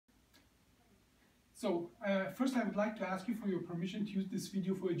So, first I would like to ask you for your permission to use this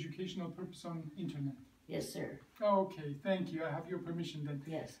video for educational purpose on internet. Yes, sir. Okay, thank you. I have your permission then.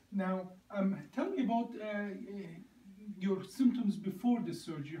 Yes. Now, tell me about your symptoms before the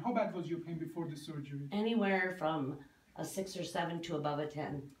surgery. How bad was your pain before the surgery? Anywhere from a 6 or 7 to above a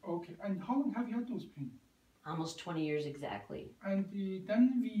 10. Okay, and how long have you had those pains? Almost 20 years exactly. And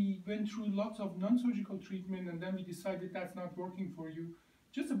then we went through lots of non-surgical treatment, and then we decided that's not working for you.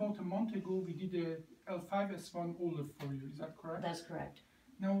 Just about a month ago, we did a L5S1 OLLIF for you. Is that correct? That's correct.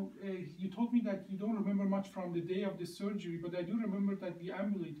 Now, you told me that you don't remember much from the day of the surgery, but I do remember that we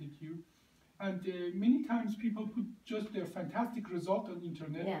ambulated you. And many times people put just a fantastic result on the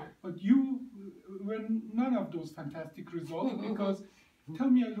internet, yeah. But you were none of those fantastic results because tell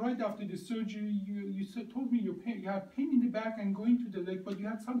me, right after the surgery, you told me you had pain in the back and going to the leg, but you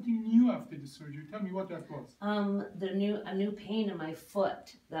had something new after the surgery. Tell me what that was. A new pain in my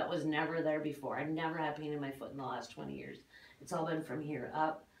foot that was never there before. I never had pain in my foot in the last 20 years. It's all been from here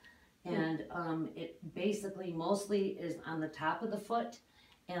up. And it basically mostly is on the top of the foot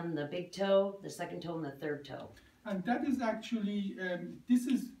and the big toe, the second toe, and the third toe. And that is actually, this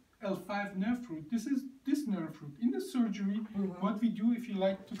is L5 nerve root. This is this nerve root. In the surgery, what we do, if you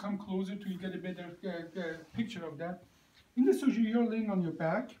like to come closer to get a better picture of that, in the surgery you're laying on your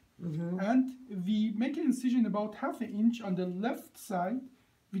back, and we make an incision about ½ inch on the left side.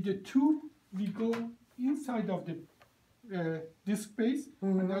 With the tube, we go inside of the disc base,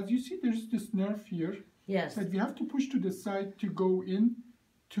 and as you see, there's this nerve here. Yes. That we have to push to the side to go in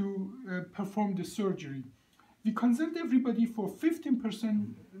to perform the surgery. We consult everybody for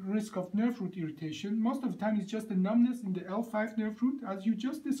 15% risk of nerve root irritation. Most of the time it's just a numbness in the L5 nerve root, as you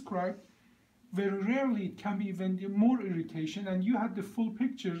just described. Very rarely it can be even more irritation, and you had the full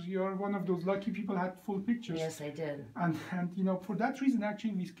pictures. You are one of those lucky people who had full pictures. Yes, I did. And you know, for that reason,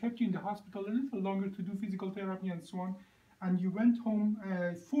 actually, we kept you in the hospital a little longer to do physical therapy and so on. And you went home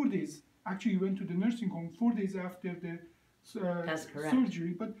 4 days. Actually, you went to the nursing home 4 days after the That's correct.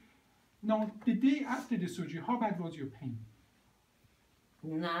 surgery. But now, the day after the surgery, how bad was your pain?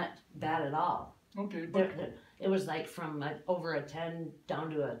 Not bad at all. Okay, but it was like from over a 10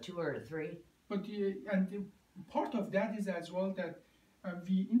 down to a 2 or a 3. But part of that is as well that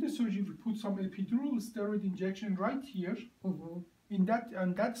we in the surgery we put some epidural steroid injection right here. In that,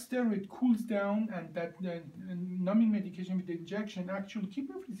 and that steroid cools down, and that numbing medication with the injection actually keep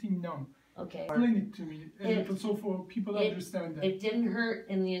everything numb. Okay. Explain it to me a little so for people to understand that. It didn't hurt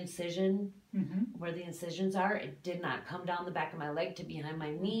in the incision, where the incisions are. It did not come down the back of my leg to behind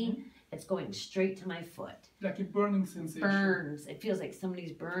my knee. It's going straight to my foot. Like a burning sensation. Burns. It feels like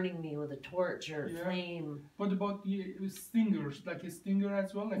somebody's burning me with a torch or flame. What about the stingers? Like a stinger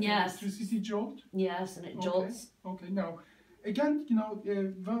as well? Like an electricity jolt? Yes, and it jolts. Okay, now, again, you know,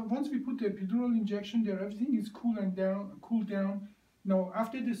 once we put the epidural injection there, everything is cooled down. Now,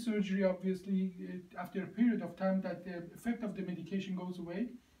 after the surgery, obviously, after a period of time, that the effect of the medication goes away.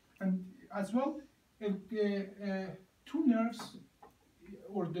 And as well, two nerves,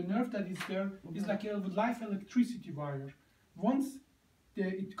 or the nerve that is there, is like a live electricity wire. Once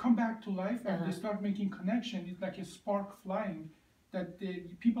it come back to life and they start making connection, it's like a spark flying, that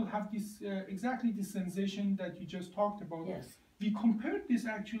people have this, exactly this sensation that you just talked about. Yes. We compared this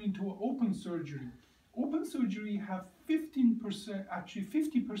actually to an open surgery. Open surgery have 15%, actually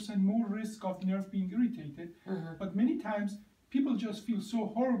 50% more risk of nerve being irritated, but many times people just feel so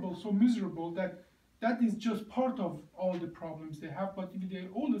horrible, so miserable that that is just part of all the problems they have. But with the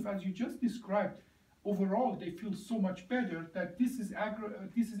OLLIF, as you just described, overall they feel so much better that this is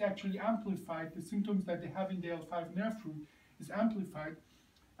actually amplified. The symptoms that they have in the L5 nerve root is amplified,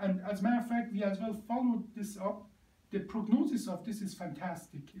 and as a matter of fact, we as well followed this up. The prognosis of this is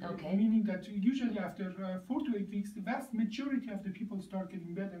fantastic, meaning that usually after 4 to 8 weeks, the vast majority of the people start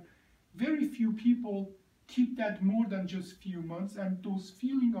getting better. Very few people keep that more than just few months, and those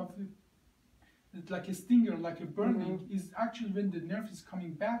feeling of like a stinger, like a burning, is actually when the nerve is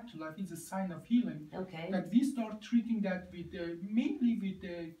coming back to life. It's a sign of healing. That we start treating that with mainly with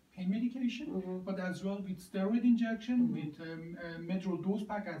the pain medication, but as well with steroid injection, with Medrol dose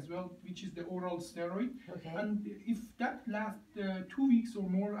pack as well, which is the oral steroid. And if that lasts 2 weeks or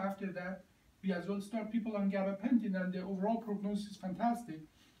more after that, we as well start people on gabapentin, and the overall prognosis is fantastic.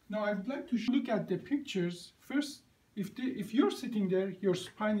 Now I would like to look at the pictures first. If you're sitting there, your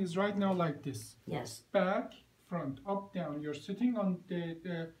spine is right now like this. Yes. Back, front, up, down. You're sitting on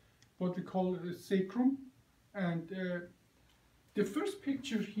the what we call sacrum, and the first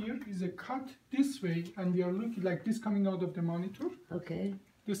picture here is a cut this way, and we are looking like this coming out of the monitor. Okay.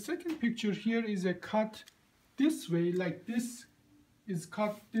 The second picture here is a cut this way, like this is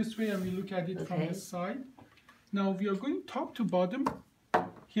cut this way and we look at it from Okay. the side. Now we are going top to bottom.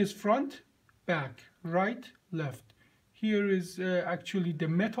 Here's front, back, right, left. Here is actually the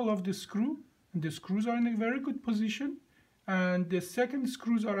metal of the screw, and the screws are in a very good position, and the second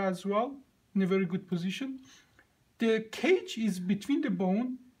screws are as well in a very good position. The cage is between the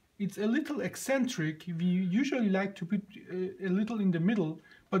bone. It's a little eccentric. We usually like to put a little in the middle,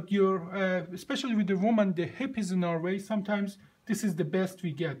 but especially with the woman, the hip is in our way. Sometimes this is the best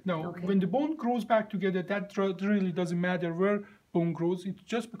we get. Now, Okay. when the bone grows back together, that really doesn't matter where bone grows. It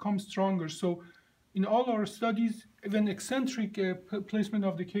just becomes stronger. So in all our studies, even eccentric placement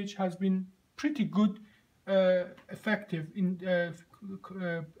of the cage has been pretty good, effective in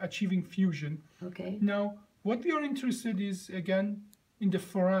achieving fusion. Okay. Now, what we are interested is, again, in the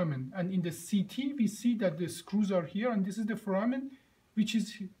foramen. And in the CT, we see that the screws are here, and this is the foramen, which is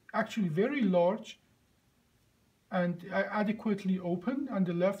actually very large and adequately open on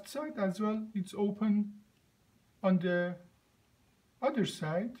the left side as well. It's open on the other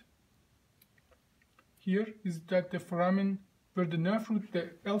side. Here is that the foramen where the nerve root,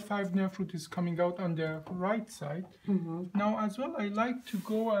 the L5 nerve root, is coming out on the right side. Now as well, I like to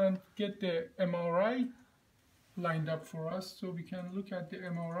go and get the MRI lined up for us so we can look at the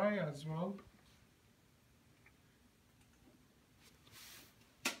MRI as well.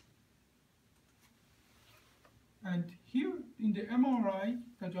 And here in the MRI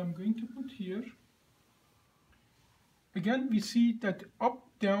that I'm going to put here, again we see that up,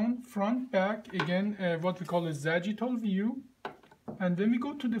 down, front, back, again what we call a sagittal view. And when we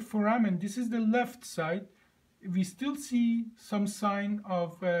go to the foramen, this is the left side, we still see some sign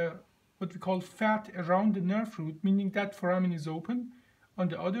of what we call fat around the nerve root, meaning that foramen is open. On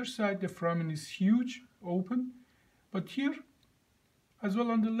the other side, the foramen is huge, open. But here, as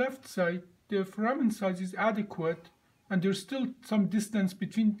well on the left side, the foramen size is adequate, and there's still some distance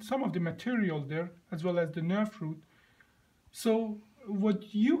between some of the material there, as well as the nerve root. So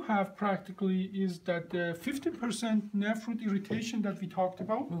what you have practically is that the 15% nerve root irritation that we talked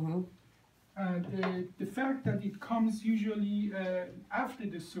about, and the fact that it comes usually after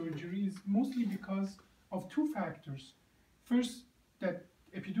the surgery is mostly because of two factors. First, that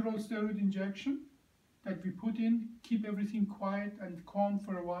epidural steroid injection that we put in, keep everything quiet and calm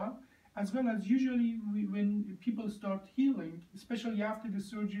for a while, as well as usually when people start healing, especially after the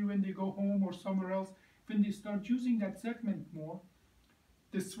surgery, when they go home or somewhere else, when they start using that segment more,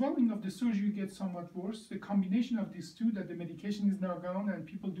 the swelling of the surgery gets somewhat worse. The combination of these two, that the medication is now gone and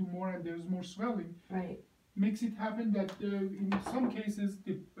people do more and there's more swelling, Right. makes it happen that in some cases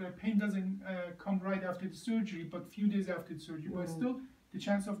the pain doesn't come right after the surgery, but few days after the surgery. But still, the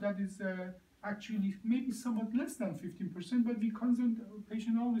chance of that is actually maybe somewhat less than 15%, but we consult the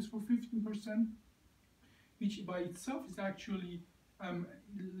patient always for 15%, which by itself is actually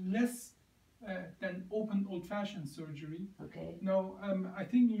less than open old-fashioned surgery. Okay. Now, I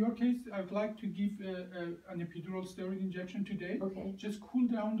think in your case, I would like to give an epidural steroid injection today. Okay. Just cool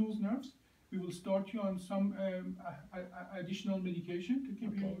down those nerves. We will start you on some additional medication to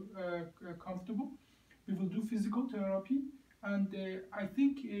keep you comfortable. We will do physical therapy, and I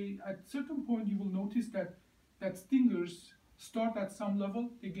think at certain point you will notice that stingers start at some level,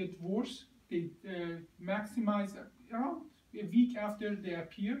 they get worse, they maximize around a week after they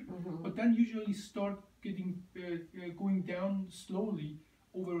appear, but then usually start getting going down slowly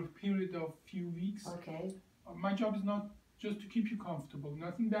over a period of few weeks. Okay. My job is not just to keep you comfortable.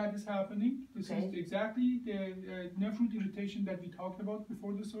 Nothing bad is happening. This is exactly the nerve root irritation that we talked about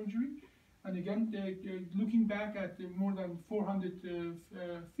before the surgery. And again, looking back at more than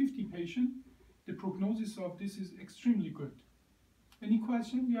 450 patients, the prognosis of this is extremely good. Any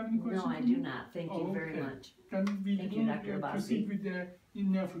question? Do you have any questions? No, I do not. Thank you very okay. much. Then we Thank you, Dr. Abbasi. proceed with the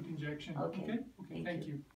nerve root injection. Okay. Okay, thank you.